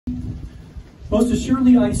Most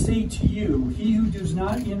assuredly I say to you, he who does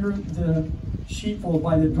not enter the sheepfold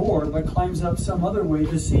by the door, but climbs up some other way,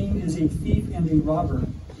 the same is a thief and a robber.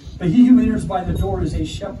 But he who enters by the door is a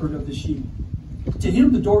shepherd of the sheep. To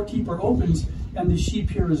him the doorkeeper opens, and the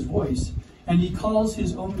sheep hear his voice. And he calls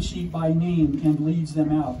his own sheep by name and leads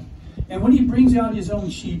them out. And when he brings out his own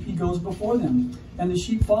sheep, he goes before them. And the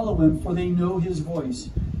sheep follow him, for they know his voice.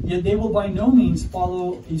 Yet they will by no means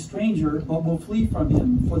follow a stranger, but will flee from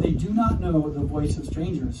him, for they do not know the voice of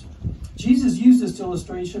strangers. Jesus used this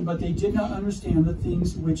illustration, but they did not understand the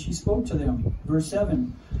things which he spoke to them. Verse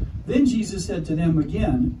 7. Then Jesus said to them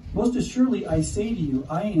again, Most assuredly I say to you,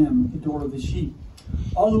 I am the door of the sheep.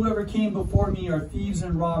 All who ever came before me are thieves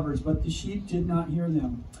and robbers, but the sheep did not hear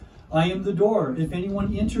them. I am the door. If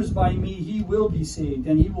anyone enters by me, he will be saved,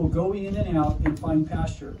 and he will go in and out and find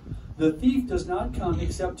pasture. The thief does not come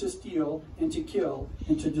except to steal and to kill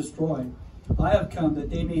and to destroy. I have come that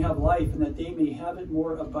they may have life and that they may have it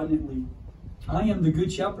more abundantly. I am the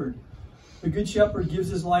good shepherd. The good shepherd gives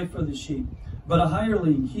his life for the sheep. But a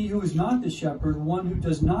hireling, he who is not the shepherd, one who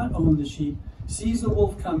does not own the sheep, sees the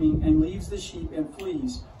wolf coming and leaves the sheep and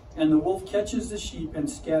flees. And the wolf catches the sheep and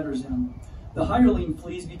scatters them. The hireling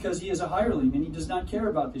flees because he is a hireling and he does not care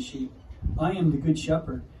about the sheep. I am the good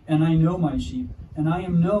shepherd, and I know my sheep, and I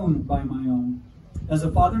am known by my own. As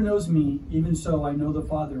the Father knows me, even so I know the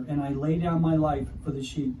Father, and I lay down my life for the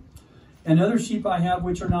sheep. And other sheep I have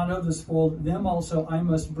which are not of this fold, them also I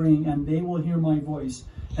must bring, and they will hear my voice.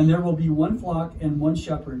 And there will be one flock and one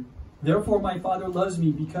shepherd. Therefore my Father loves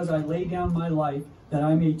me, because I lay down my life, that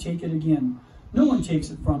I may take it again. No one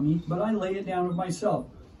takes it from me, but I lay it down of myself.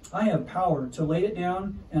 I have power to lay it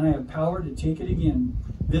down, and I have power to take it again.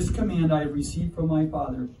 This command I have received from my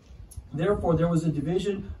Father. Therefore there was a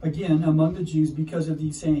division again among the Jews because of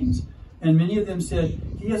these sayings. And many of them said,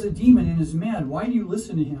 He has a demon and is mad. Why do you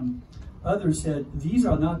listen to him? Others said, These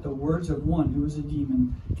are not the words of one who is a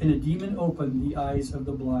demon. Can a demon open the eyes of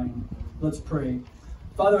the blind? Let's pray.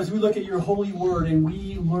 Father, as we look at your holy word and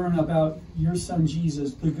we learn about your son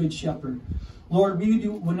Jesus, the good shepherd, Lord, we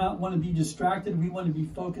do not want to be distracted. We want to be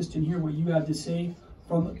focused and hear what you have to say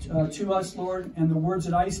to us, Lord. And the words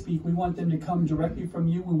that I speak, we want them to come directly from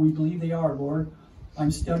you when we believe they are, Lord.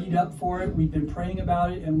 I'm studied up for it. We've been praying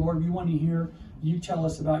about it. And Lord, we want to hear you tell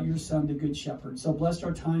us about your son, the good shepherd. So bless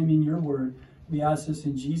our time in your word. We ask this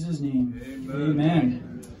in Jesus' name. Amen.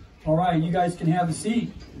 Amen. All right, you guys can have a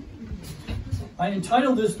seat. I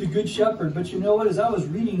entitled this The Good Shepherd, but you know what? As I was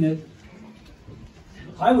reading it,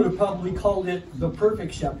 I would have probably called it The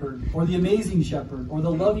Perfect Shepherd, or The Amazing Shepherd, or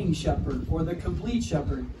The Loving Shepherd, or The Complete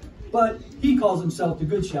Shepherd. But he calls himself the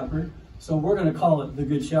Good Shepherd, so we're going to call it The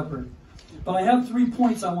Good Shepherd. But I have 3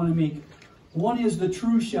 points I want to make. One is the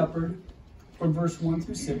true shepherd, from verse 1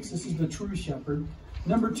 through 6. This is the true shepherd.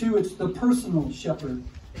 Number 2, it's the personal shepherd.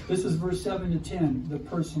 This is verse 7 to 10, the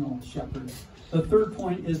personal shepherd. The third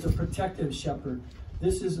point is the protective shepherd.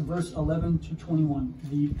 This is verse 11 to 21,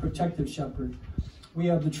 the protective shepherd. We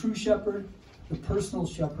have the true shepherd, the personal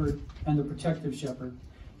shepherd, and the protective shepherd.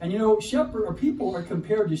 And you know, shepherd or people are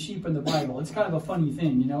compared to sheep in the Bible. It's kind of a funny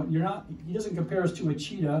thing, you know. He doesn't compare us to a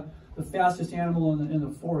cheetah, the fastest animal in the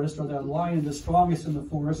forest, or the lion, the strongest in the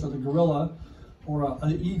forest, or the gorilla, or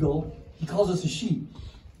an eagle. He calls us a sheep.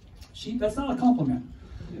 Sheep, that's not a compliment.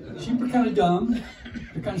 Sheep are kind of dumb.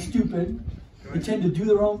 They're kind of stupid. They tend to do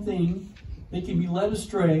their own thing. They can be led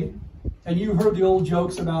astray. And you've heard the old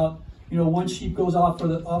jokes about, you know, one sheep goes off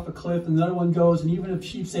a cliff and the other one goes, and even if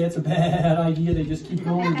sheep say it's a bad idea, they just keep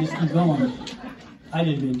going and just keep going. I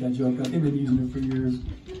didn't make that joke up. They've been using it for years.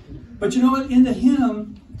 But you know what? In the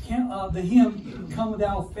hymn, Come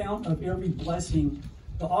Thou Fount of Every Blessing,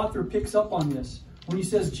 the author picks up on this when he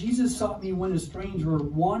says, Jesus sought me when a stranger,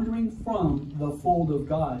 wandering from the fold of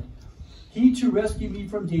God. He to rescue me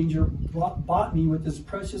from danger bought me with his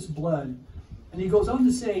precious blood. And he goes on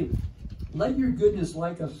to say, let your goodness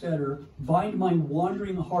like a fetter bind my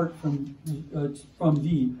wandering heart from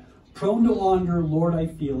thee. Prone to wander, Lord, I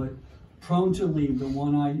feel it. Prone to leave the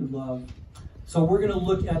one I love. So we're going to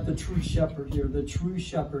look at the true shepherd here, the true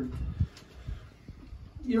shepherd.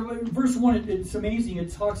 You know, in verse 1, it's amazing.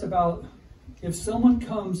 It talks about if someone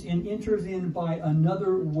comes and enters in by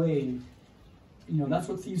another way, you know, that's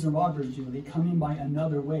what thieves and robbers do. They come in by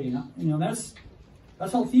another way. You know, that's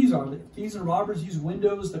how thieves are. Thieves and robbers use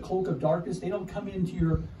windows, the cloak of darkness. They don't come into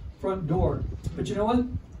your front door. But you know what?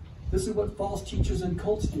 This is what false teachers and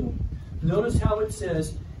cults do. Notice how it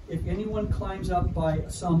says, if anyone climbs up by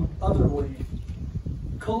some other way.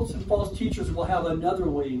 Cults and false teachers will have another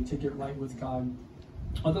way to get right with God.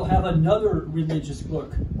 Or they'll have another religious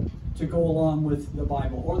book. to go along with the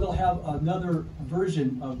Bible. Or they'll have another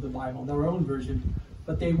version of the Bible, their own version,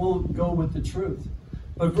 but they won't go with the truth.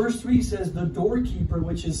 But verse 3 says, the doorkeeper,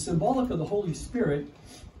 which is symbolic of the Holy Spirit,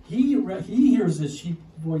 he hears the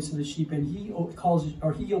voice of the sheep, and he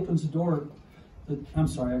opens the door. I'm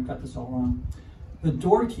sorry, I've got this all wrong. The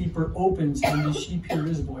doorkeeper opens, and the sheep hear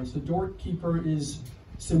his voice. The doorkeeper is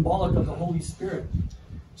symbolic of the Holy Spirit.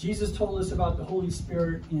 Jesus told us about the Holy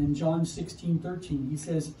Spirit in John 16:13. He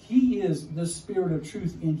says, he is the Spirit of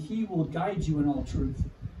truth, and he will guide you in all truth.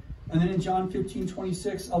 And then in John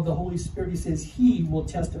 15:26 of the Holy Spirit, he says, he will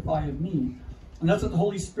testify of me. And that's what the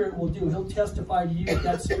Holy Spirit will do. He'll testify to you if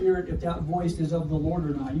that spirit, if that voice is of the Lord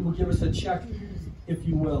or not. He will give us a check, if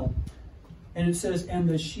you will. And it says, and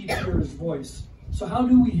the sheep hear his voice. So how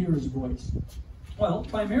do we hear his voice? Well,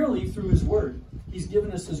 primarily through his word. He's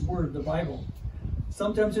given us his word, the Bible.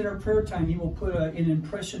 Sometimes in our prayer time, he will put an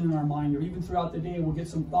impression in our mind, or even throughout the day, we'll get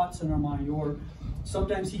some thoughts in our mind. Or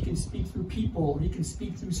sometimes he can speak through people, he can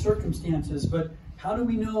speak through circumstances. But how do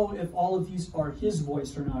we know if all of these are his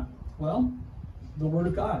voice or not? Well, the Word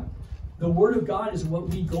of God. The Word of God is what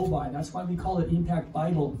we go by. That's why we call it Impact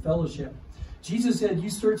Bible Fellowship. Jesus said, you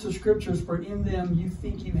search the scriptures, for in them you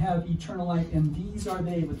think you have eternal life, and these are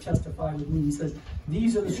they that testify with me. He says,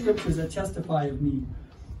 these are the scriptures that testify of me.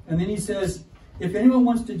 And then he says, if anyone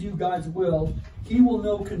wants to do God's will, he will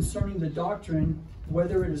know concerning the doctrine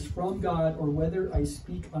whether it is from God or whether I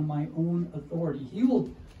speak on my own authority. He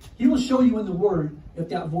will show you in the Word if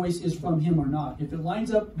that voice is from him or not. If it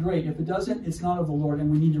lines up, great. If it doesn't, it's not of the Lord,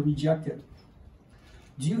 and we need to reject it.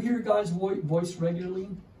 Do you hear God's voice regularly?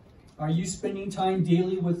 Are you spending time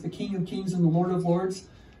daily with the King of Kings and the Lord of Lords?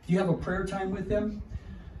 Do you have a prayer time with him?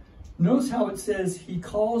 Notice how it says he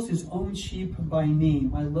calls his own sheep by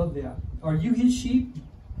name. I love that. Are you his sheep?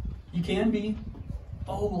 You can be.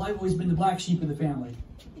 Oh, well, I've always been the black sheep of the family.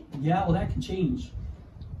 Yeah, well, that can change.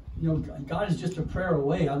 You know, God is just a prayer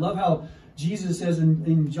away. I love how Jesus says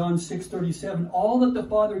in John 6:37, all that the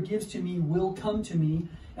Father gives to me will come to me,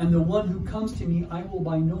 and the one who comes to me I will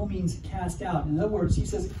by no means cast out. In other words, he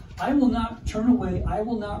says, I will not turn away, I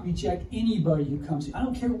will not reject anybody who comes to me. I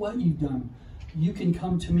don't care what you've done. You can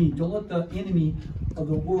come to me. Don't let the enemy of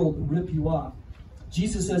the world rip you off.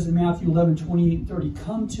 Jesus says in Matthew 11:28-30,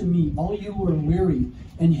 come to me, all you who are weary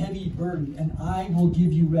and heavy burdened, and I will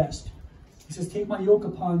give you rest. He says, take my yoke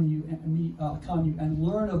upon you and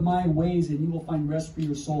learn of my ways, and you will find rest for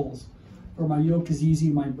your souls. For my yoke is easy,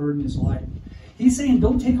 my burden is light. He's saying,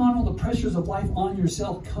 don't take on all the pressures of life on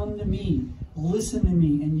yourself. Come to me, listen to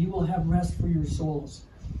me, and you will have rest for your souls.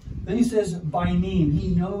 Then he says, by name. He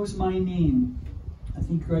knows my name. I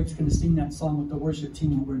think Greg's going to sing that song with the worship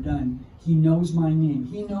team when we're done. He knows my name.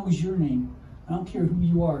 He knows your name. I don't care who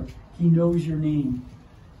you are. He knows your name.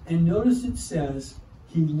 And notice it says,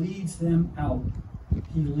 he leads them out.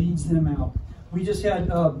 He leads them out. We just had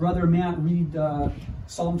Brother Matt read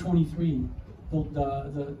Psalm 23.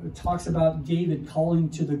 It talks about David calling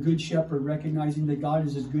to the good shepherd, recognizing that God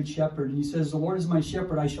is his good shepherd. And he says, the Lord is my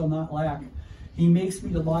shepherd, I shall not lack. He makes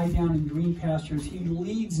me to lie down in green pastures. He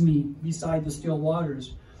leads me beside the still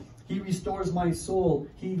waters. He restores my soul.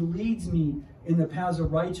 He leads me in the paths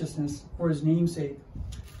of righteousness for his name's sake.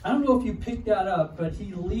 I don't know if you picked that up, but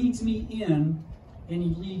he leads me in and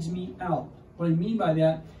he leads me out. What I mean by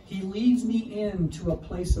that, he leads me into a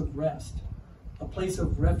place of rest, a place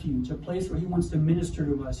of refuge, a place where he wants to minister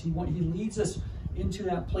to us. He leads us into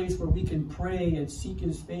that place where we can pray and seek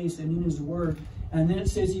his face and in his word. And then it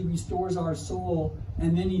says he restores our soul,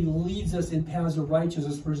 and then he leads us in paths of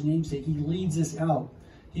righteousness for his name's sake. He leads us out.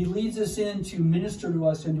 He leads us in to minister to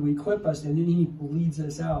us and to equip us, and then he leads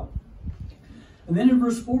us out. And then in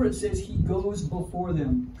verse 4 it says he goes before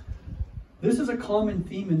them. This is a common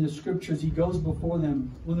theme in the scriptures. He goes before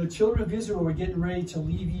them. When the children of Israel were getting ready to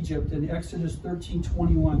leave Egypt in Exodus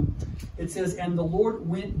 13:21, it says, and the Lord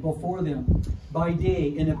went before them by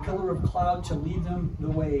day in a pillar of cloud to lead them the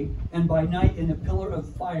way, and by night in a pillar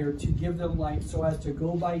of fire to give them light, so as to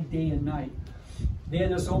go by day and night. They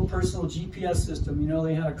had this own personal GPS system. You know,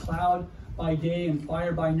 they had a cloud by day and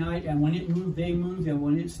fire by night, and when it moved, they moved, and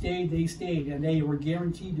when it stayed, they stayed, and they were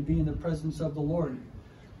guaranteed to be in the presence of the Lord.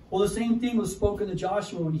 Well, the same thing was spoken to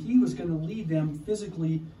Joshua when he was going to lead them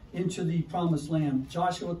physically into the promised land.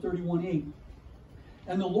 Joshua 31:8.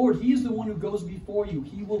 And the Lord, he is the one who goes before you.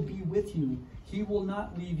 He will be with you. He will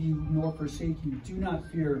not leave you nor forsake you. Do not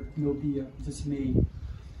fear, nor be dismayed.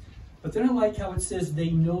 But then I like how it says they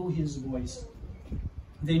know his voice.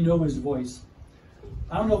 They know his voice.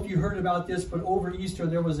 I don't know if you heard about this, but over Easter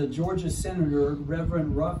there was a Georgia senator,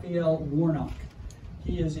 Reverend Raphael Warnock.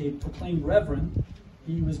 He is a proclaimed reverend.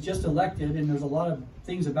 He was just elected, and there's a lot of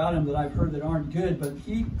things about him that I've heard that aren't good, but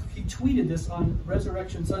he tweeted this on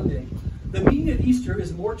Resurrection Sunday. The meaning of Easter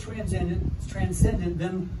is more transcendent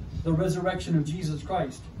than the resurrection of Jesus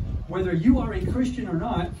Christ. Whether you are a Christian or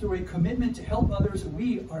not, through a commitment to help others,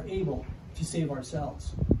 we are able to save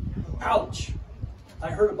ourselves. Ouch! I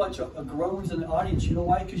heard a bunch of groans in the audience. You know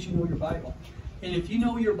why? Because you know your Bible. And if you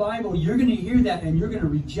know your Bible, you're going to hear that and you're going to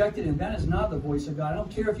reject it, and that is not the voice of God. I don't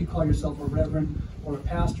care if you call yourself a reverend or a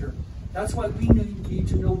pastor. That's why we need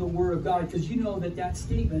to know the Word of God, because you know that that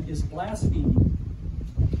statement is blasphemy.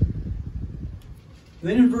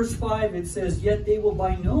 Then in verse 5 it says, "Yet they will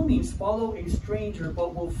by no means follow a stranger,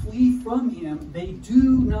 but will flee from him. They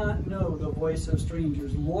do not know the voice of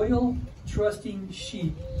strangers." Loyal, trusting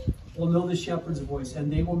sheep will know the shepherd's voice,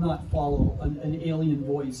 and they will not follow an alien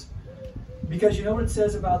voice. Because you know what it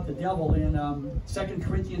says about the devil in 2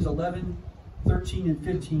 Corinthians 11, 13 and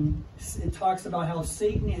 15? It talks about how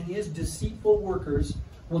Satan and his deceitful workers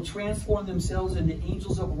will transform themselves into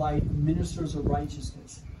angels of light, ministers of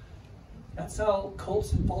righteousness. That's how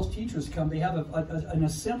cults and false teachers come. They have an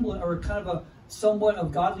assembly, or kind of a somewhat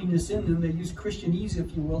of godliness in them. They use Christianese,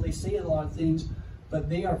 if you will. They say a lot of things, but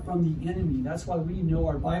they are from the enemy. That's why we know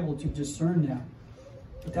our Bible to discern that.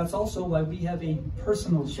 But that's also why we have a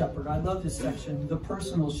personal shepherd. I love this section, the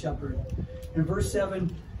personal shepherd. In verse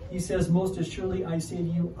 7, he says, "Most assuredly I say to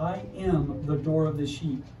you, I am the door of the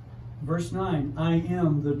sheep." Verse 9, "I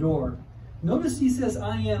am the door." Notice he says,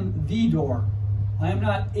 "I am the door." I am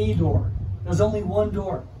not a door. There's only one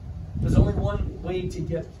door. There's only one way to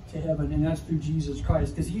get to heaven, and that's through Jesus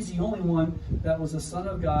Christ, because he's the only one that was the Son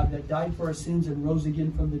of God that died for our sins and rose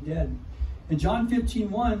again from the dead. In John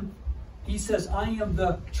 15:1, he says, "I am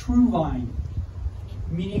the true vine,"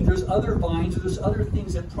 meaning there's other vines, there's other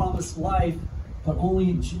things that promise life, but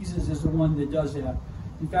only Jesus is the one that does that.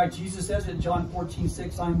 In fact, Jesus says in John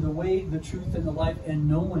 14:6, "I am the way, the truth, and the life, and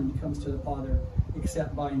no one comes to the Father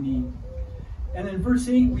except by me." And in verse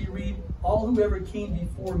 8 we read, "All who ever came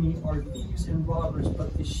before me are thieves and robbers,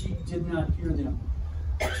 but the sheep did not hear them."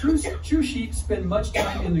 True sheep spend much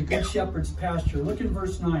time in the good shepherd's pasture. Look in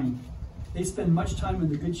verse 9. They spend much time in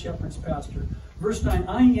the good shepherd's pasture. Verse 9,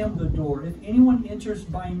 "I am the door. If anyone enters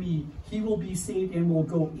by me, he will be saved and will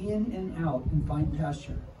go in and out and find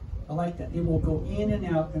pasture." I like that. They will go in and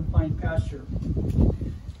out and find pasture.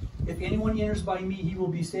 If anyone enters by me, he will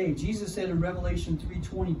be saved. Jesus said in Revelation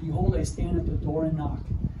 3:20, "Behold, I stand at the door and knock.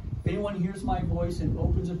 If anyone hears my voice and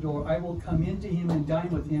opens the door, I will come into him and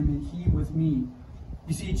dine with him, and he with me."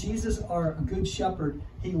 You see, Jesus, our good shepherd,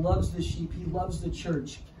 he loves the sheep. He loves the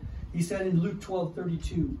church. He said in Luke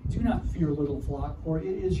 12:32, "Do not fear, little flock, for it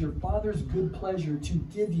is your Father's good pleasure to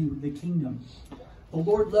give you the kingdom." The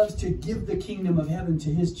Lord loves to give the kingdom of heaven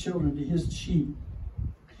to his children, to his sheep.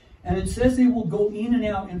 And it says they will go in and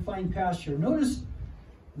out and find pasture. Notice,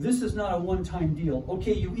 this is not a one-time deal.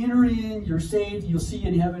 Okay, you enter in, you're saved, you'll see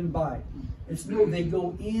in heaven, bye. It's no, they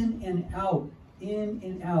go in and out,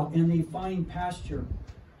 and they find pasture.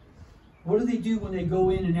 What do they do when they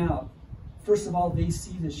go in and out? First of all, they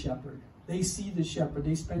see the shepherd. They see the shepherd.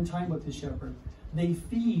 They spend time with the shepherd. They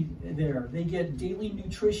feed there. They get daily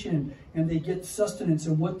nutrition, and they get sustenance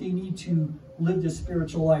and what they need to live the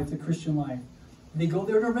spiritual life, the Christian life. They go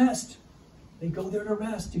there to rest. They go there to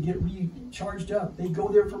rest, to get recharged up. They go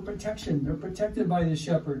there for protection. They're protected by the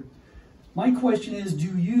shepherd. My question is,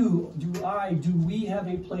 do we have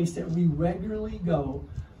a place that we regularly go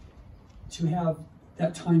to have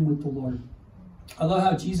that time with the Lord? I love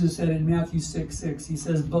how Jesus said in Matthew 6:6, he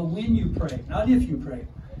says, "But when you pray," not if you pray,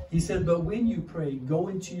 he said, "But when you pray, go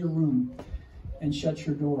into your room and shut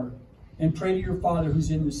your door and pray to your Father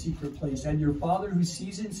who's in the secret place. And your Father who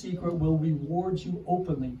sees in secret will reward you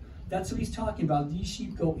openly." That's what he's talking about. These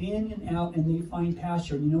sheep go in and out and they find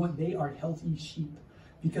pasture. And you know what? They are healthy sheep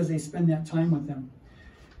because they spend that time with them.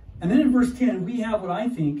 And then in verse 10, we have what I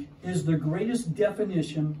think is the greatest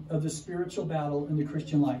definition of the spiritual battle in the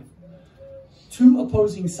Christian life. Two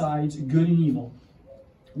opposing sides, good and evil.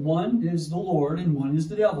 One is the Lord and one is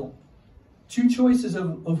the devil. Two choices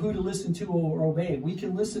of who to listen to or obey. We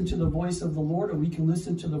can listen to the voice of the Lord, or we can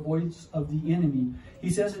listen to the voice of the enemy. He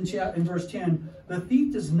says in verse 10, "The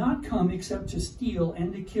thief does not come except to steal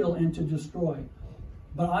and to kill and to destroy.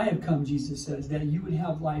 But I have come," Jesus says, "that you would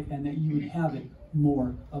have life and that you would have it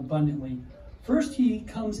more abundantly." First, he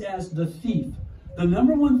comes as the thief. The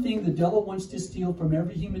number one thing the devil wants to steal from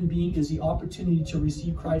every human being is the opportunity to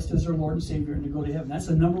receive Christ as their Lord and Savior and to go to heaven. That's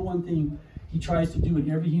the number one thing he tries to do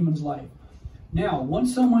in every human's life. Now,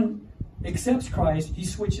 once someone accepts Christ, he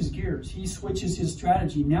switches gears. He switches his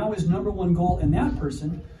strategy. Now his number one goal in that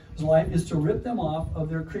person's life is to rip them off of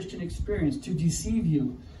their Christian experience, to deceive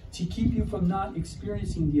you, to keep you from not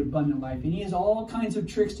experiencing the abundant life. And he has all kinds of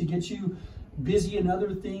tricks to get you busy in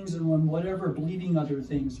other things and on whatever, believing other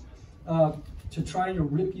things, to try to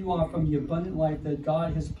rip you off from the abundant life that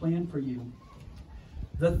God has planned for you.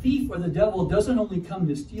 The thief or the devil doesn't only come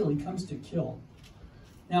to steal, he comes to kill.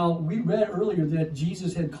 Now, we read earlier that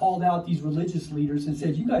Jesus had called out these religious leaders and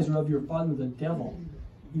said, you guys are of your father, the devil.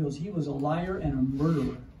 He goes, he was a liar and a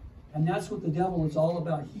murderer. And that's what the devil is all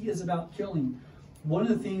about. He is about killing. One of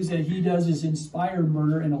the things that he does is inspire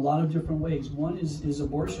murder in a lot of different ways. One is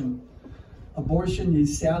abortion. Abortion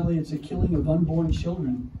is, sadly, it's a killing of unborn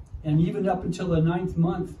children. And even up until the 9th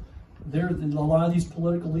month, a lot of these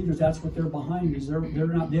political leaders, that's what they're behind, is they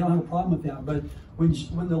don't have a problem with that. But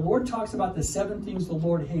when the Lord talks about the 7 things the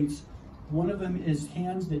Lord hates, one of them is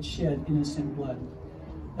hands that shed innocent blood.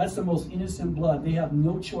 That's the most innocent blood. They have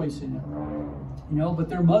no choice in it. But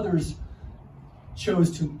their mothers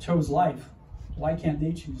chose life. Why can't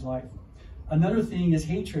they choose life? Another thing is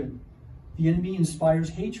hatred. The enemy inspires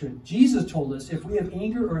hatred. Jesus told us if we have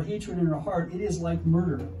anger or hatred in our heart, it is like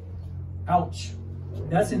murder. Ouch.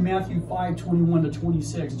 That's in Matthew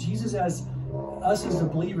 5:21-26. Jesus, as us as the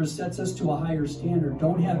believers, sets us to a higher standard.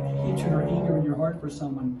 Don't have hatred or anger in your heart for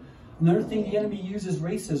someone. Another thing the enemy uses is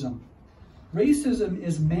racism. Racism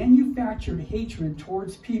is manufactured hatred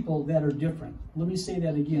towards people that are different. Let me say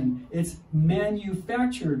that again. It's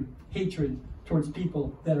manufactured hatred towards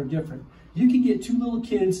people that are different. You can get 2 little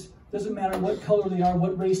kids, doesn't matter what color they are,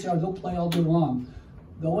 what race they are, they'll play all day long.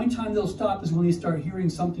 The only time they'll stop is when they start hearing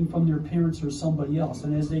something from their parents or somebody else.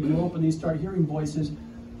 And as they grow up and they start hearing voices,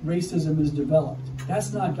 racism is developed.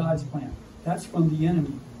 That's not God's plan. That's from the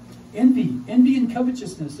enemy. Envy and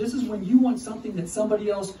covetousness. This is when you want something that somebody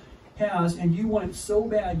else has and you want it so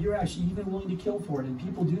bad you're actually even willing to kill for it. And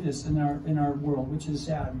people do this in our world, which is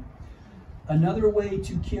sad. Another way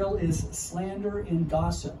to kill is slander and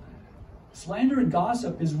gossip. Slander and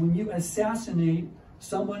gossip is when you assassinate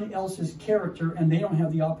someone else's character and they don't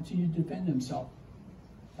have the opportunity to defend themselves.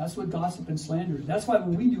 That's what gossip and slander is. That's why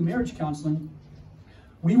when we do marriage counseling,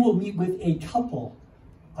 we will meet with a couple.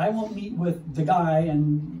 I won't meet with the guy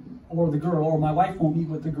or the girl, or my wife won't meet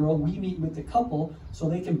with the girl. We meet with the couple so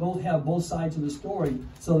they can both have both sides of the story.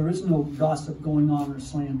 So there is no gossip going on or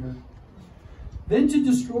slander. Then to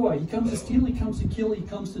destroy. He comes to steal, he comes to kill, he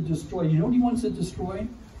comes to destroy. You know what he wants to destroy?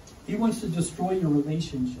 He wants to destroy your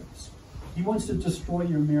relationships. He wants to destroy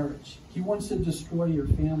your marriage. He wants to destroy your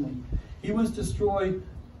family. He wants to destroy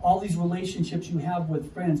all these relationships you have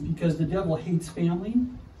with friends, because the devil hates family,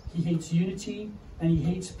 he hates unity, and he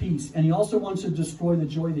hates peace. And he also wants to destroy the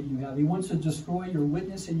joy that you have. He wants to destroy your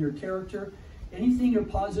witness and your character. Anything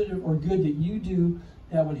positive or good that you do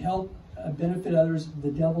that would help benefit others,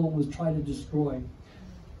 the devil will try to destroy.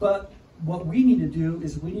 But what we need to do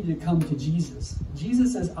is we need to come to Jesus.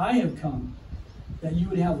 Jesus says, I have come that you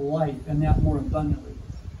would have life, and that more abundantly.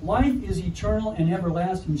 Life is eternal and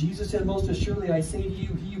everlasting. Jesus said, most assuredly I say to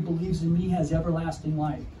you, he who believes in me has everlasting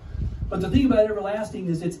life. But the thing about everlasting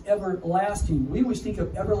is it's everlasting. We always think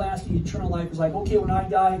of everlasting, eternal life as like, okay, when I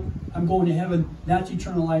die, I'm going to heaven. That's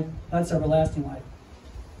eternal life. That's everlasting life.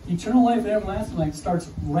 Eternal life and everlasting life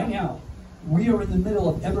starts right now. We are in the middle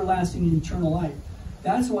of everlasting and eternal life.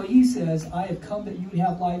 That's why he says, I have come that you would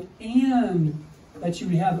have life and that you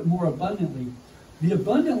would have it more abundantly. The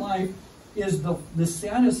abundant life is the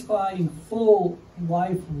satisfying, full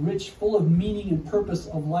life, rich, full of meaning and purpose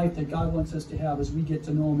of life that God wants us to have as we get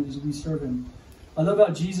to know him and as we serve him. I love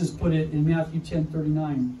how Jesus put it in Matthew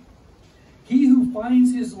 10:39. He who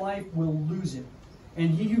finds his life will lose it,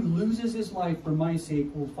 and he who loses his life for my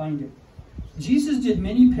sake will find it. Jesus did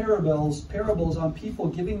many parables on people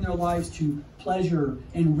giving their lives to pleasure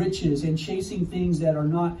and riches and chasing things that are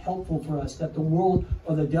not helpful for us, that the world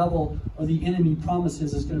or the devil or the enemy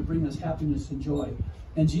promises is going to bring us happiness and joy.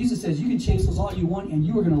 And Jesus says you can chase those all you want and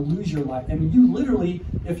you are going to lose your life. I mean, you literally,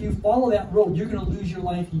 if you follow that road, you're going to lose your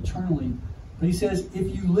life eternally. But he says,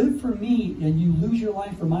 if you live for me and you lose your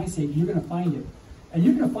life for my sake, you're going to find it. And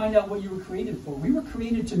you're going to find out what you were created for. We were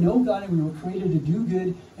created to know God, and we were created to do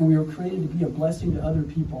good, and we were created to be a blessing to other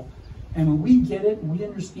people. And when we get it, we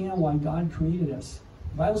understand why God created us.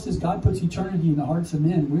 The Bible says God puts eternity in the hearts of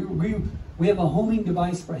men. We have a homing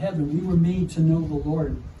device for heaven. We were made to know the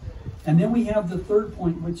Lord. And then we have the third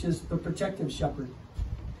point, which is the protective shepherd.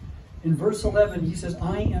 In verse 11, he says,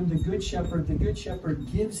 I am the good shepherd. The good shepherd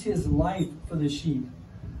gives his life for the sheep.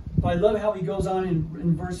 But I love how he goes on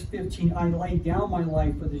in verse 15, I lay down my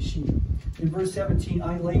life for the sheep. In verse 17,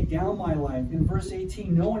 I lay down my life. In verse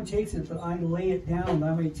 18, no one takes it, but I lay it down, that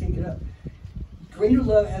I may take it up. Greater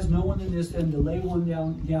love has no one than this, than to lay one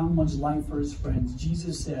down one's life for his friends.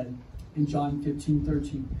 Jesus said in John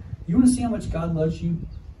 15:13, You want to see how much God loves you?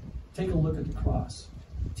 Take a look at the cross.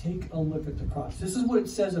 Take a look at the cross. This is what it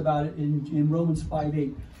says about it in Romans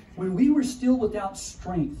 5:8. When we were still without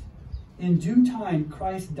strength, in due time,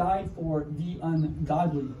 Christ died for the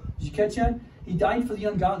ungodly. Did you catch that? He died for the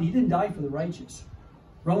ungodly. He didn't die for the righteous.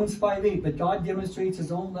 Romans 5:8. But God demonstrates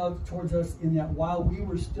his own love towards us in that while we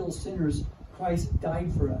were still sinners, Christ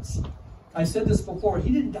died for us. I said this before.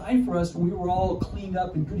 He didn't die for us when we were all cleaned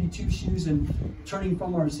up in goody two-shoes and turning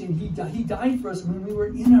from our sin. He died for us when we were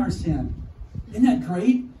in our sin. Isn't that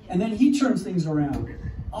great? And then he turns things around.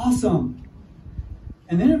 Awesome.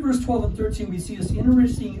 And then in verse 12 and 13, we see this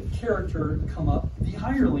interesting character come up, the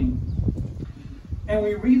hireling. And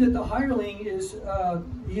we read that the hireling is,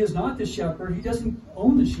 he is not the shepherd. He doesn't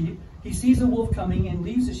own the sheep. He sees a wolf coming and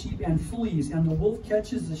leaves the sheep and flees. And the wolf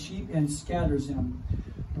catches the sheep and scatters them.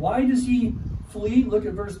 Why does he flee? Look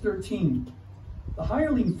at verse 13. The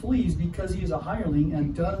hireling flees because he is a hireling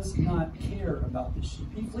and does not care about the sheep.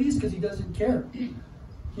 He flees because he doesn't care.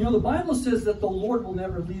 You know, the Bible says that the Lord will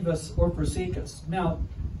never leave us or forsake us. Now,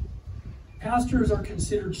 pastors are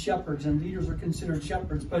considered shepherds and leaders are considered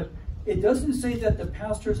shepherds, but it doesn't say that the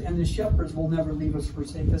pastors and the shepherds will never leave us or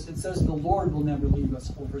forsake us. It says the Lord will never leave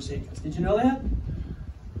us or forsake us. Did you know that?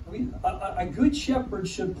 A good shepherd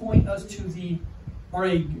should point us to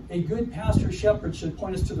a good pastor shepherd should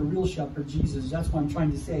point us to the real shepherd, Jesus. That's what I'm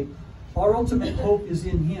trying to say. Our ultimate hope is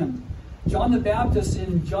in him. John the Baptist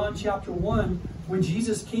in John chapter 1, when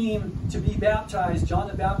Jesus came to be baptized, John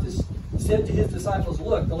the Baptist said to his disciples,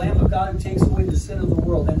 look, the Lamb of God who takes away the sin of the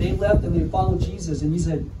world. And they left and they followed Jesus. And he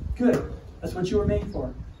said, good, that's what you were made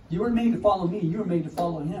for. You weren't made to follow me, you were made to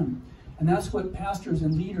follow him. And that's what pastors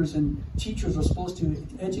and leaders and teachers are supposed to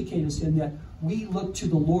educate us in, that we look to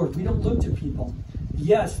the Lord. We don't look to people.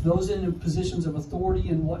 Yes, those in positions of authority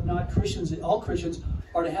and whatnot, Christians, all Christians,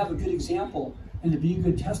 are to have a good example and to be a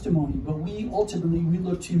good testimony. But we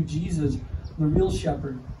look to Jesus, the real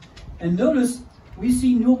shepherd. And notice, we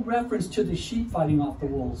see no reference to the sheep fighting off the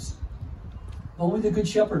wolves. Only the good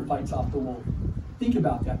shepherd fights off the wolf. Think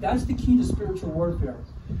about that. That's the key to spiritual warfare.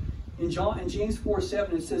 In James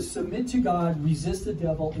 4:7, it says, submit to God, resist the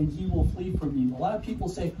devil, and he will flee from you. A lot of people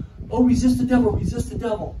say, oh, resist the devil, resist the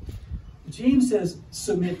devil. James says,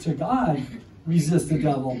 submit to God, resist the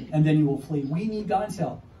devil, and then he will flee. We need God's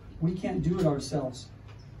help. We can't do it ourselves.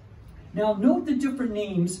 Now, note the different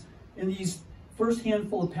names in these first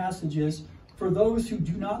handful of passages for those who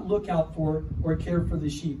do not look out for or care for the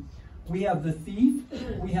sheep. We have the thief,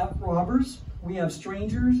 we have robbers, we have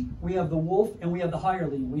strangers, we have the wolf, and we have the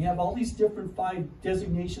hireling. We have all these different 5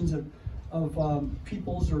 designations of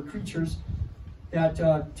peoples or creatures that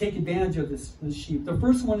take advantage of this sheep. The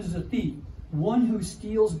first one is a thief, one who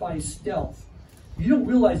steals by stealth. You don't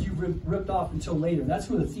realize you've ripped off until later. That's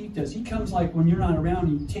what a thief does. He comes like when you're not around,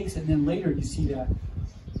 he takes it, and then later you see that.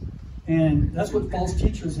 And that's what false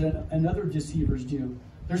teachers and other deceivers do.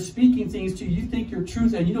 They're speaking things to you. You think you're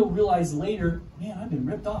truth, and you don't realize later, man, I've been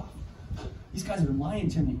ripped off. These guys have been lying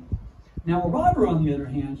to me. Now, a robber, on the other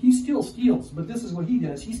hand, he still steals, but this is what he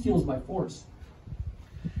does. He steals by force.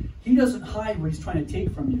 He doesn't hide what he's trying to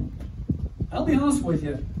take from you. I'll be honest with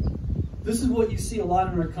you. This is what you see a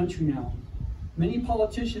lot in our country now. Many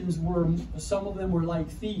politicians some of them were like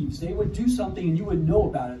thieves. They would do something and you would know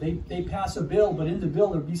about it. They pass a bill, but in the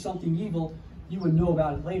bill there'd be something evil. You would know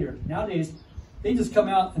about it later. Nowadays, they just come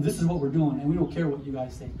out and this is what we're doing, and we don't care what you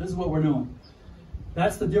guys think. This is what we're doing.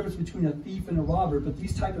 That's the difference between a thief and a robber, but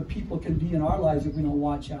these type of people can be in our lives if we don't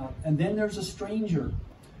watch out. And then there's a stranger.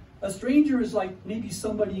 A stranger is like maybe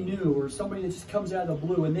somebody new or somebody that just comes out of the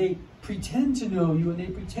blue, and they pretend to know you and they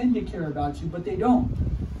pretend to care about you, but they don't.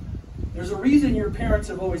 There's a reason your parents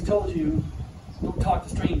have always told you, don't talk to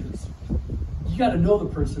strangers. You got to know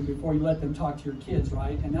the person before you let them talk to your kids,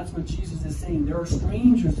 right? And that's what Jesus is saying. There are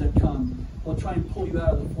strangers that come. They'll try and pull you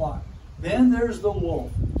out of the flock. Then there's the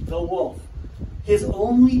wolf. The wolf. His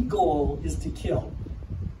only goal is to kill.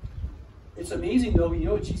 It's amazing, though. You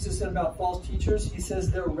know what Jesus said about false teachers? He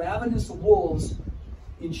says they're ravenous wolves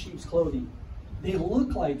in sheep's clothing. They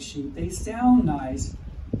look like sheep. They sound nice.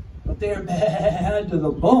 But they're bad to the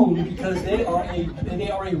bone because they are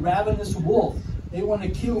a ravenous wolf. They want to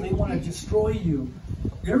kill. They want to destroy you.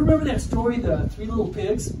 You ever remember that story, the 3 little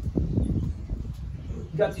pigs?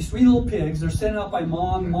 You got these 3 little pigs. They're sent out by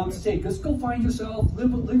mom. Mom says, hey, just go find yourself.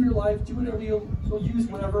 Live your life. Do whatever you'll use,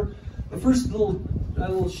 whatever. The first little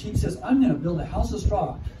sheep says, I'm going to build a house of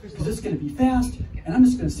straw because it's going to be fast, and I'm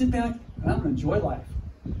just going to sit back and I'm going to enjoy life.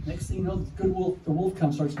 Next thing you know, the wolf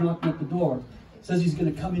comes, starts knocking at the door. Says he's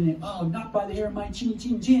going to come in and, oh, knock by the hair of my chin,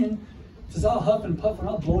 chin, chin. Says, I'll huff and puff and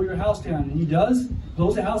I'll blow your house down. And he does,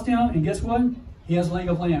 blows the house down, and guess what? He has leg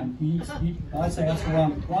of lamb. I'd say that's the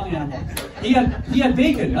wrong animal. He had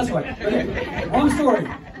bacon. That's right. Okay, wrong story.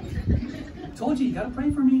 Told you got to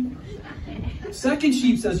pray for me. Second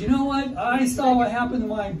sheep says, you know what? I saw what happened to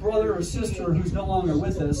my brother or sister who's no longer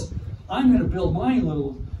with us. I'm going to build my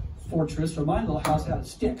little fortress or my little house out of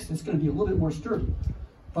sticks. It's going to be a little bit more sturdy.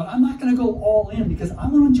 But I'm not going to go all in because I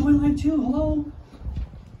want to enjoy life too. Hello?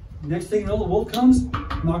 Next thing you know, the wolf comes,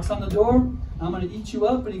 knocks on the door. I'm going to eat you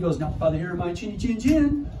up. And he goes, not by the hair of my chinny chin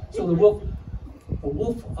chin. So the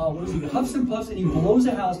wolf huffs and puffs and he blows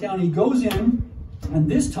the house down. He goes in, and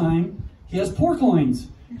this time he has pork loins.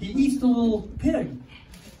 He eats the little pig.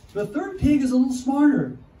 The third pig is a little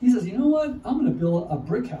smarter. He says, you know what? I'm going to build a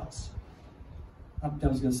brick house. I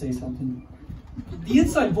was going to say something. The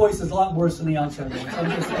inside voice is a lot worse than the outside voice. I'm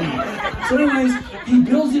just saying. So anyways, he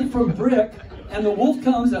builds it from brick, and the wolf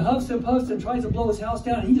comes and huffs and puffs and tries to blow his house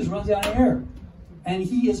down, and he just runs out of air. And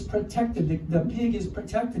he is protected. The pig is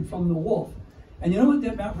protected from the wolf. And you know what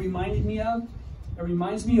that reminded me of? It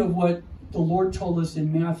reminds me of what the Lord told us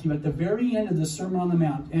in Matthew at the very end of the Sermon on the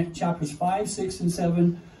Mount, in chapters 5, 6, and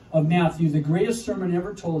 7 of Matthew, the greatest sermon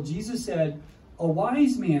ever told. Jesus said, a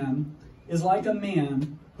wise man is like a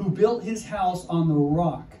man who built his house on the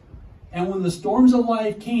rock. And when the storms of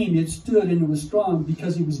life came, it stood and it was strong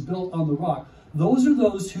because it was built on the rock. Those are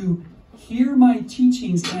those who hear my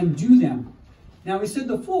teachings and do them. Now he said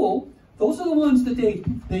the fool, those are the ones that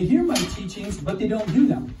they hear my teachings, but they don't do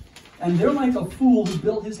them. And they're like a fool who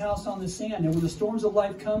built his house on the sand. And when the storms of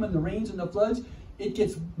life come and the rains and the floods, it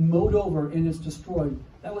gets mowed over and it's destroyed.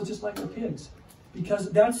 That was just like the pigs.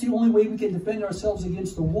 Because that's the only way we can defend ourselves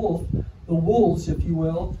against the wolves, if you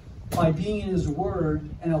will, by being in his word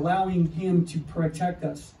and allowing him to protect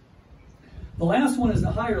us. The last one is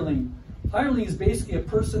the hireling. Hireling is basically a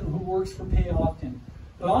person who works for pay often.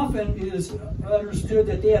 But often it is understood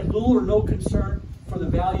that they have little or no concern for the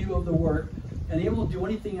value of the work, and they won't do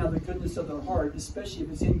anything out of the goodness of their heart, especially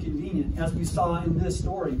if it's inconvenient, as we saw in this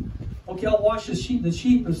story. Okay, I'll wash the sheep, but as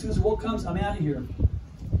soon as the wolf comes, I'm out of here.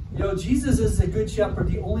 You know, Jesus is the good shepherd,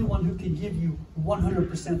 the only one who can give you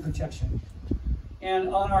 100% protection. And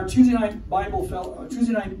on our Tuesday night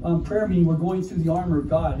prayer meeting, we're going through the armor of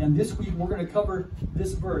God. And this week we're going to cover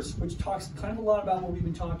this verse, which talks kind of a lot about what we've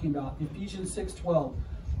been talking about. Ephesians 6:12.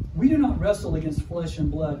 We do not wrestle against flesh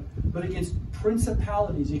and blood, but against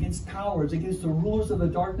principalities, against powers, against the rulers of the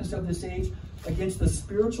darkness of this age, against the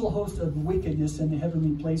spiritual host of wickedness in the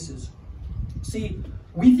heavenly places. See,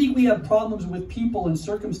 we think we have problems with people and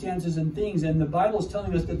circumstances and things, and the Bible is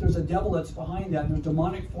telling us that there's a devil that's behind that, and there's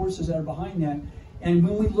demonic forces that are behind that. And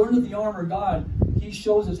when we learn of the armor of God, he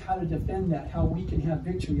shows us how to defend that, how we can have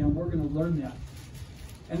victory, and we're going to learn that.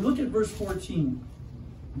 And look at verse 14.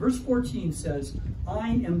 Verse 14 says, I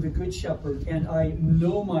am the good shepherd, and I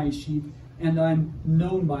know my sheep, and I'm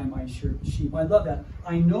known by my sheep. I love that.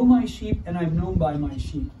 I know my sheep, and I'm known by my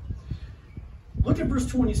sheep. Look at verse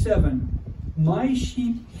 27. My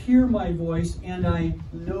sheep hear my voice, and I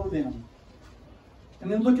know them. And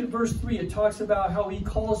then look at verse 3. It talks about how he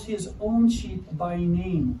calls his own sheep by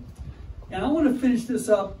name. And I want to finish this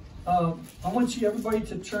up. I want everybody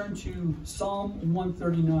to turn to Psalm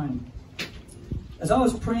 139. As I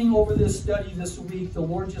was praying over this study this week, the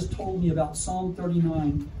Lord just told me about Psalm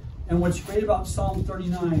 39. And what's great about Psalm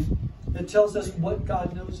 39, it tells us what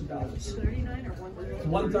God knows about us. 39 or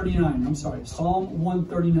 139? 139, I'm sorry. Psalm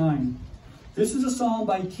 139. This is a psalm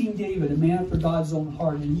by King David, a man after God's own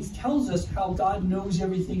heart. And he tells us how God knows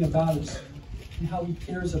everything about us and how he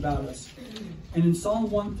cares about us. And in Psalm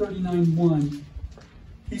 139:1,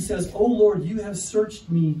 he says, O Lord, you have searched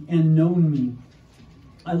me and known me.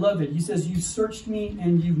 I love it. He says, you searched me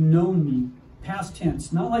and you've known me. Past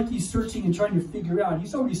tense. Not like he's searching and trying to figure out.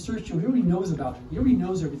 He's already searched you. He already knows about you. He already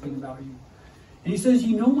knows everything about you. And he says,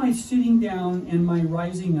 you know my sitting down and my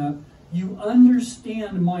rising up. You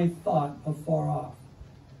understand my thought afar off.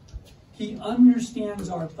 He understands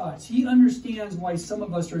our thoughts. He understands why some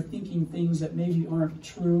of us are thinking things that maybe aren't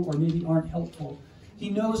true or maybe aren't helpful. He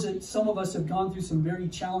knows that some of us have gone through some very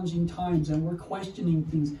challenging times and we're questioning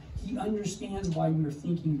things. He understands why we're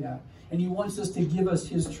thinking that. And he wants us to give us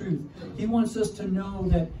his truth. He wants us to know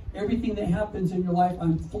that everything that happens in your life,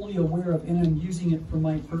 I'm fully aware of and I'm using it for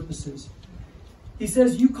my purposes. He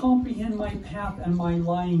says, you comprehend my path and my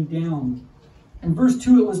lying down. In verse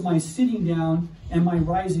 2, it was my sitting down and my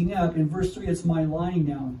rising up. In verse 3, it's my lying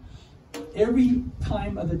down. Every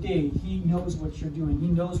time of the day, he knows what you're doing. He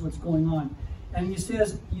knows what's going on. And he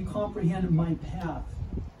says, you comprehend my path.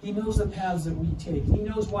 He knows the paths that we take. He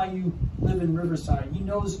knows why you live in Riverside. He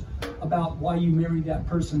knows about why you married that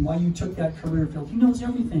person, why you took that career field. He knows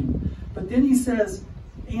everything. But then he says,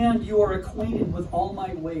 and you are acquainted with all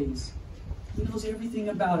my ways. He knows everything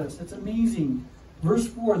about us. That's amazing. Verse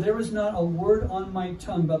 4, there is not a word on my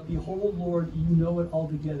tongue, but behold, Lord, you know it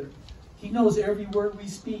altogether. He knows every word we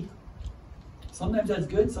speak. Sometimes that's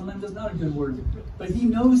good, sometimes that's not a good word. But he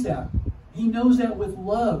knows that. He knows that with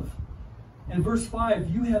love. And verse 5,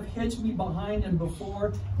 you have hedged me behind and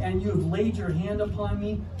before, and you have laid your hand upon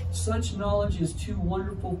me. Such knowledge is too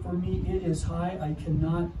wonderful for me. It is high, I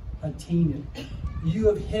cannot attain it. You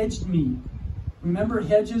have hedged me. Remember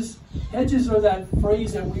hedges? Hedges are that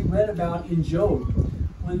phrase that we read about in Job.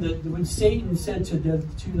 When Satan said to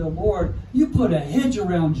the Lord, you put a hedge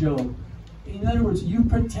around Job. In other words, you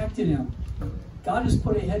protected him. God has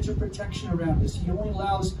put a hedge of protection around us. He only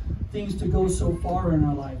allows things to go so far in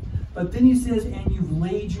our life. But then he says, and you've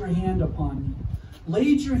laid your hand upon me.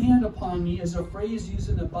 Laid your hand upon me is a phrase used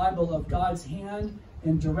in the Bible of God's hand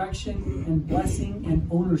and direction and blessing and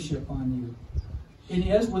ownership on you.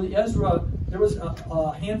 When Ezra, there was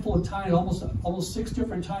a handful of times, almost 6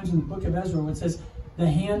 different times in the book of Ezra, where it says, the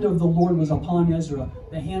hand of the Lord was upon Ezra.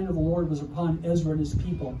 The hand of the Lord was upon Ezra and his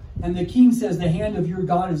people. And the king says, the hand of your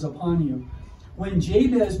God is upon you. When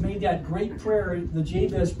Jabez made that great prayer, the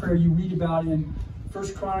Jabez prayer you read about in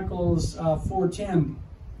 1 Chronicles 4:10,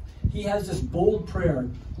 he has this bold prayer.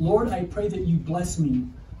 Lord, I pray that you bless me,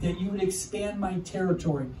 that you would expand my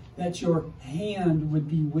territory, that your hand would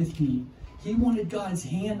be with me. He wanted God's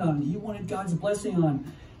hand on him. He wanted God's blessing on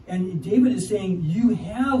him. And David is saying, you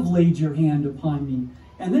have laid your hand upon me.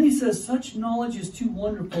 And then he says, such knowledge is too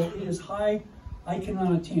wonderful. It is high, I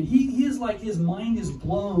cannot attain. He is like, his mind is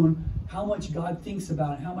blown how much God thinks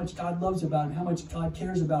about him, how much God loves about him, how much God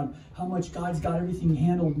cares about him, how much God's got everything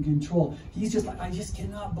handled and controlled. He's just like, I just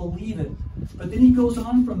cannot believe it. But then he goes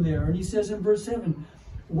on from there and he says in verse 7,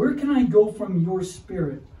 where can I go from your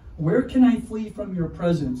spirit? Where can I flee from your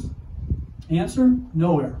presence? Answer,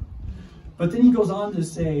 nowhere. But then he goes on to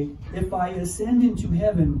say, if I ascend into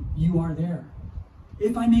heaven, you are there.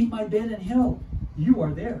 If I make my bed in hell, you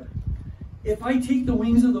are there. If I take the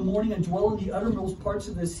wings of the morning and dwell in the uttermost parts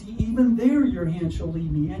of the sea, even there your hand shall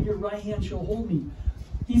lead me, and your right hand shall hold me.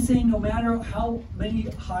 He's saying no matter how many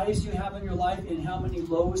highs you have in your life and how many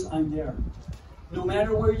lows, I'm there. No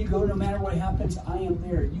matter where you go, no matter what happens, I am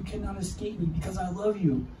there. You cannot escape me because I love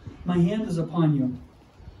you. My hand is upon you.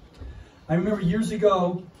 I remember years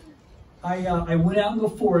ago, I went out in the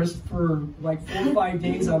forest for like 4 or 5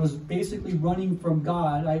 days. I was basically running from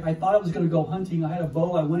God. I thought I was going to go hunting. I had a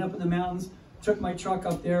bow. I went up in the mountains, took my truck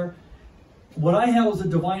up there. What I had was a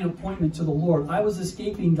divine appointment to the Lord. I was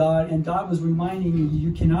escaping God, and God was reminding me,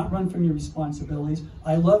 you cannot run from your responsibilities.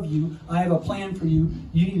 I love you. I have a plan for you.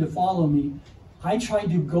 You need to follow me. I tried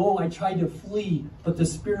to go, I tried to flee, but the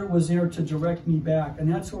Spirit was there to direct me back.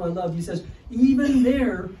 And that's what I love. He says, even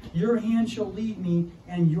there, your hand shall lead me,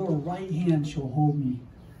 and your right hand shall hold me.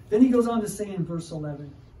 Then he goes on to say in verse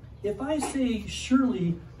 11, if I say,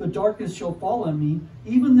 surely the darkness shall fall on me,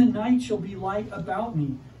 even the night shall be light about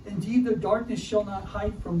me. Indeed, the darkness shall not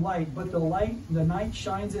hide from light, but the night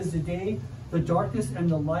shines as the day. The darkness and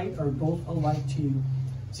the light are both alike to you.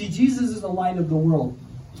 See, Jesus is the light of the world.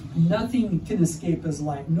 Nothing can escape his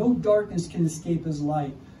light. No darkness can escape his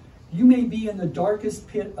light. You may be in the darkest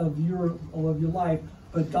pit of your life,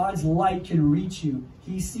 but God's light can reach you.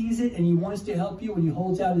 He sees it and he wants to help you. When he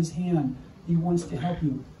holds out his hand, he wants to help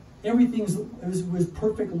you. Everything is with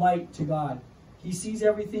perfect light to God. He sees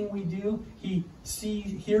everything we do. He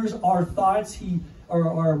hears our thoughts,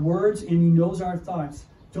 our words, and he knows our thoughts.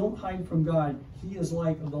 Don't hide from God. He is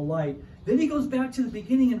like the light. Then he goes back to the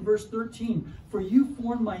beginning in verse 13. For you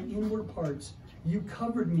formed my inward parts. You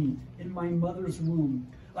covered me in my mother's womb.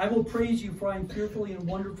 I will praise you, for I am fearfully and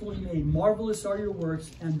wonderfully made. Marvelous are your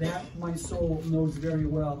works, and that my soul knows very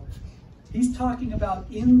well. He's talking about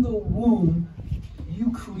in the womb,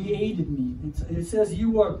 you created me. It says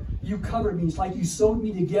you covered me. It's like you sewed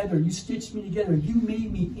me together. You stitched me together. You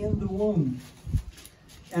made me in the womb.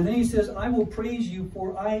 And then he says, I will praise you,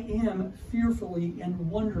 for I am fearfully and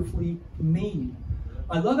wonderfully made.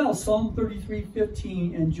 I love how Psalm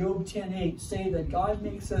 33:15 and Job 10:8 say that God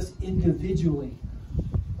makes us individually.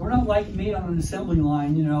 We're not like made on an assembly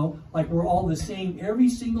line, like we're all the same. Every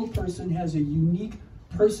single person has a unique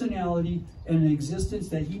personality and an existence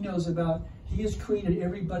that he knows about. He has created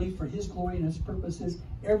everybody for his glory and his purposes.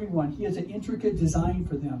 Everyone. He has an intricate design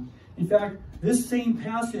for them. In fact, this same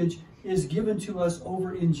passage is given to us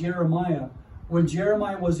over in Jeremiah. When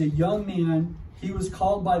Jeremiah was a young man, he was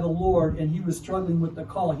called by the Lord and he was struggling with the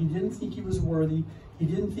call. He didn't think he was worthy. He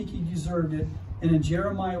didn't think he deserved it. And in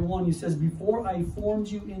Jeremiah 1, he says, before I formed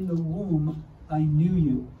you in the womb, I knew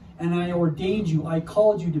you. And I ordained you. I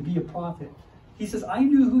called you to be a prophet. He says, I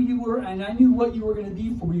knew who you were, and I knew what you were going to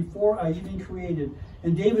be for before I even created.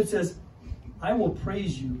 And David says, I will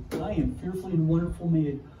praise you. I am fearfully and wonderfully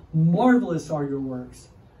made. Marvelous are your works.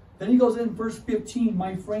 Then he goes in verse 15,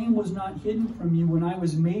 my frame was not hidden from you when I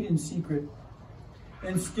was made in secret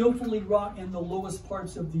and skillfully wrought in the lowest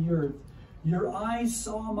parts of the earth. Your eyes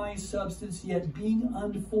saw my substance, yet being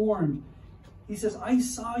unformed. He says, I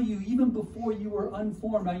saw you even before you were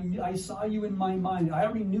unformed. I saw you in my mind. I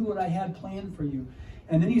already knew what I had planned for you.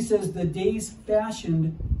 And then he says, the days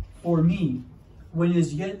fashioned for me, when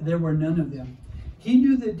as yet there were none of them. He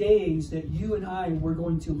knew the days that you and I were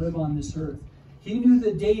going to live on this earth. He knew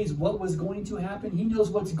the days, what was going to happen. He knows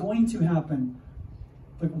what's going to happen.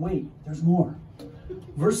 But wait, there's more.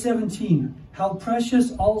 Verse 17, how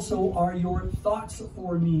precious also are your thoughts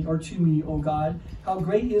for me, or to me, O God. How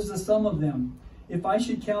great is the sum of them. If I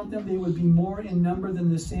should count them, they would be more in number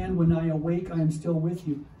than the sand. When I awake, I am still with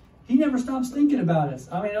you. He never stops thinking about us.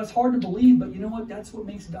 I mean, it's hard to believe, but you know what? That's what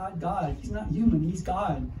makes God God. He's not human. He's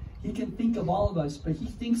God. He can think of all of us, but he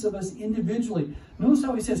thinks of us individually. Notice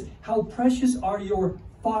how he says, how precious are your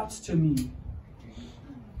thoughts to me.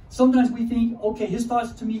 Sometimes we think, okay, his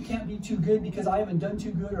thoughts to me can't be too good because I haven't done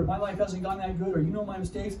too good, or my life hasn't gone that good, or you know my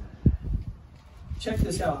mistakes. Check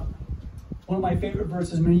this out. One of my favorite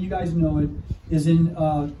verses, many of you guys know it, is in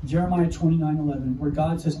Jeremiah 29:11, where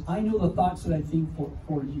God says, I know the thoughts that I think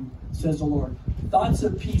for you, says the Lord. Thoughts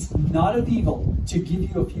of peace, not of evil, to give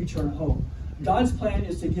you a future and hope. God's plan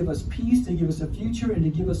is to give us peace, to give us a future, and to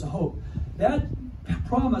give us a hope. That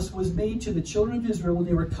promise was made to the children of Israel when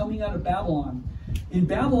they were coming out of Babylon. In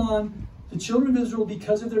Babylon, the children of Israel,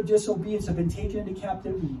 because of their disobedience, have been taken into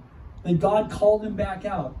captivity. Then God called them back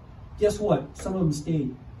out. Guess what? Some of them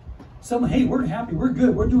stayed. Some, hey, we're happy, we're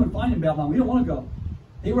good, we're doing fine in Babylon, we don't want to go.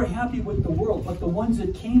 They were happy with the world, but the ones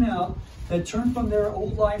that came out, that turned from their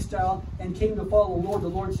old lifestyle and came to follow the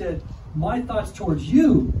Lord said, my thoughts towards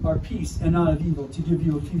you are peace and not of evil, to give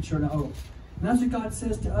you a future and a hope. And that's what God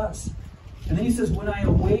says to us. And then he says, when I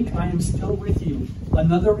awake, I am still with you.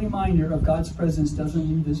 Another reminder of God's presence doesn't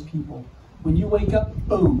leave his people. When you wake up,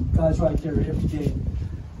 boom, God's right there every day.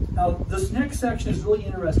 Now, this next section is really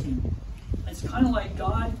interesting. It's kind of like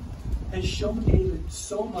God has shown David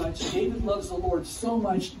so much. David loves the Lord so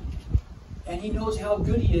much, and he knows how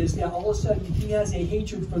good he is, that all of a sudden he has a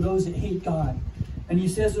hatred for those that hate God. And he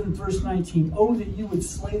says in verse 19, oh, that you would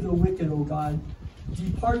slay the wicked, O God.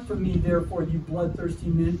 Depart from me, therefore, you bloodthirsty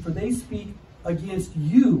men, for they speak against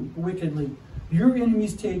you wickedly. Your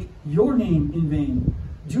enemies take your name in vain.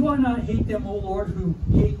 Do I not hate them, O Lord, who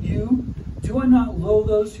hate you? Do I not loathe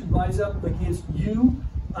those who rise up against you?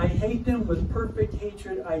 I hate them with perfect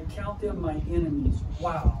hatred. I count them my enemies.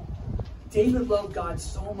 Wow. David loved God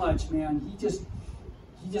so much, man. He just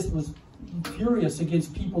was furious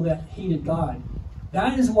against people that hated God.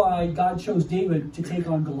 That is why God chose David to take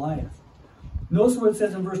on Goliath. Notice what it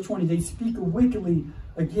says in verse 20. They speak wickedly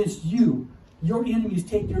against you. Your enemies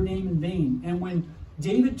take your name in vain. And when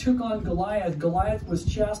David took on Goliath, Goliath was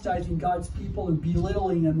chastising God's people and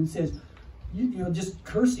belittling them and says, you know, just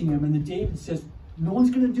cursing them. And then David says, no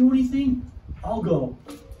one's going to do anything? I'll go.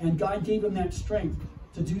 And God gave him that strength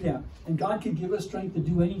to do that. And God can give us strength to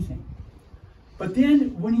do anything. But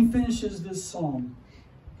then when he finishes this psalm,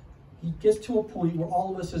 he gets to a point where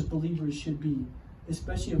all of us as believers should be,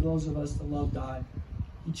 especially of those of us that love God.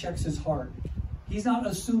 He checks his heart. He's not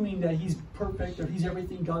assuming that he's perfect or he's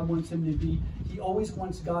everything God wants him to be. He always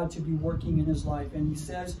wants God to be working in his life. And he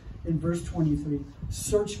says in verse 23,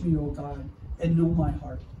 search me, O God, and know my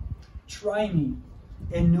heart. Try me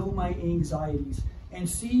and know my anxieties, and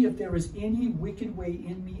see if there is any wicked way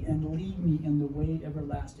in me, and lead me in the way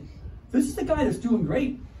everlasting. This is the guy that's doing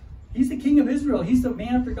great. He's the king of Israel. He's the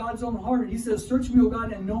man after God's own heart. And he says, search me, O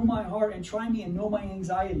God, and know my heart, and try me and know my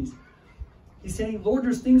anxieties. He's saying, Lord,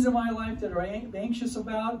 there's things in my life that are anxious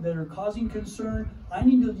about, that are causing concern. I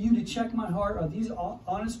need you to check my heart. Are these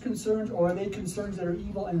honest concerns, or are they concerns that are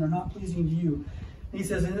evil and are not pleasing to you? And he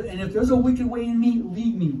says, and if there's a wicked way in me,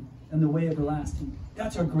 lead me in the way everlasting.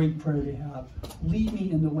 That's a great prayer to have. Lead me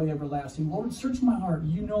in the way everlasting. Lord, search my heart.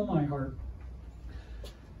 You know my heart.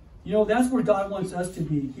 You know, that's where God wants us to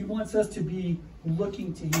be. He wants us to be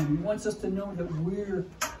looking to him. He wants us to know that we're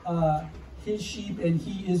his sheep and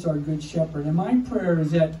he is our good shepherd. And my prayer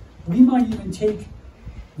is that we might even take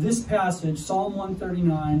this passage, Psalm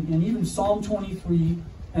 139, and even Psalm 23,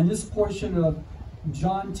 and this portion of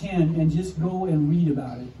John 10, and just go and read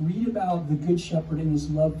about it. Read about the good shepherd and his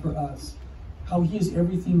love for us. How he is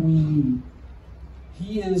everything we need.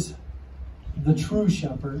 He is the true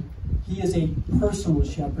shepherd. He is a personal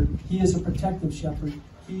shepherd. He is a protective shepherd.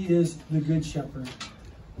 He is the good shepherd.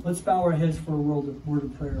 Let's bow our heads for a word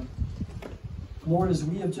of prayer. Lord, as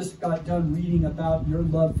we have just got done reading about your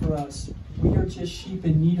love for us, we are just sheep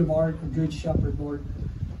in need of our good shepherd, Lord.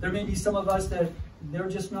 There may be some of us that they're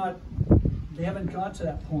just not, they haven't got to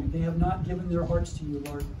that point. They have not given their hearts to you,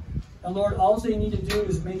 Lord. And Lord, all they need to do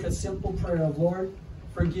is make a simple prayer of, Lord,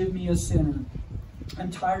 forgive me a sinner. I'm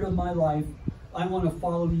tired of my life. I want to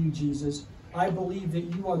follow you, Jesus. I believe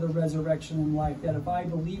that you are the resurrection and life, that if I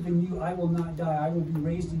believe in you, I will not die. I will be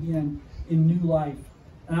raised again in new life.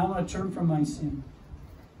 And I want to turn from my sin.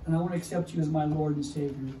 And I want to accept you as my Lord and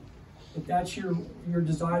Savior. If that's your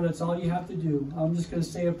desire, that's all you have to do. I'm just going to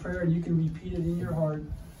say a prayer and you can repeat it in your heart.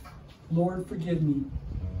 Lord, forgive me.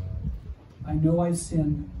 I know I've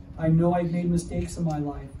sinned. I know I've made mistakes in my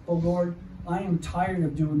life. But Lord, I am tired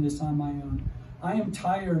of doing this on my own. I am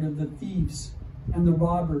tired of the thieves and the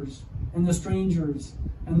robbers and the strangers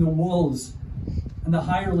and the wolves and the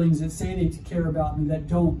hirelings that say they care about me that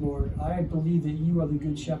don't, Lord. I believe that you are the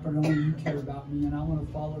good shepherd, only you care about me, and I want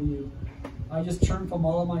to follow you. I just turn from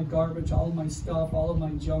all of my garbage, all of my stuff, all of my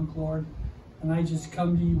junk, Lord, and I just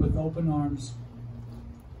come to you with open arms.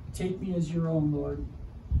 Take me as your own, Lord.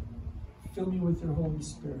 Fill me with your Holy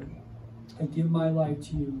Spirit. I give my life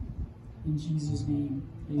to you. In Jesus' name,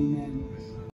 amen.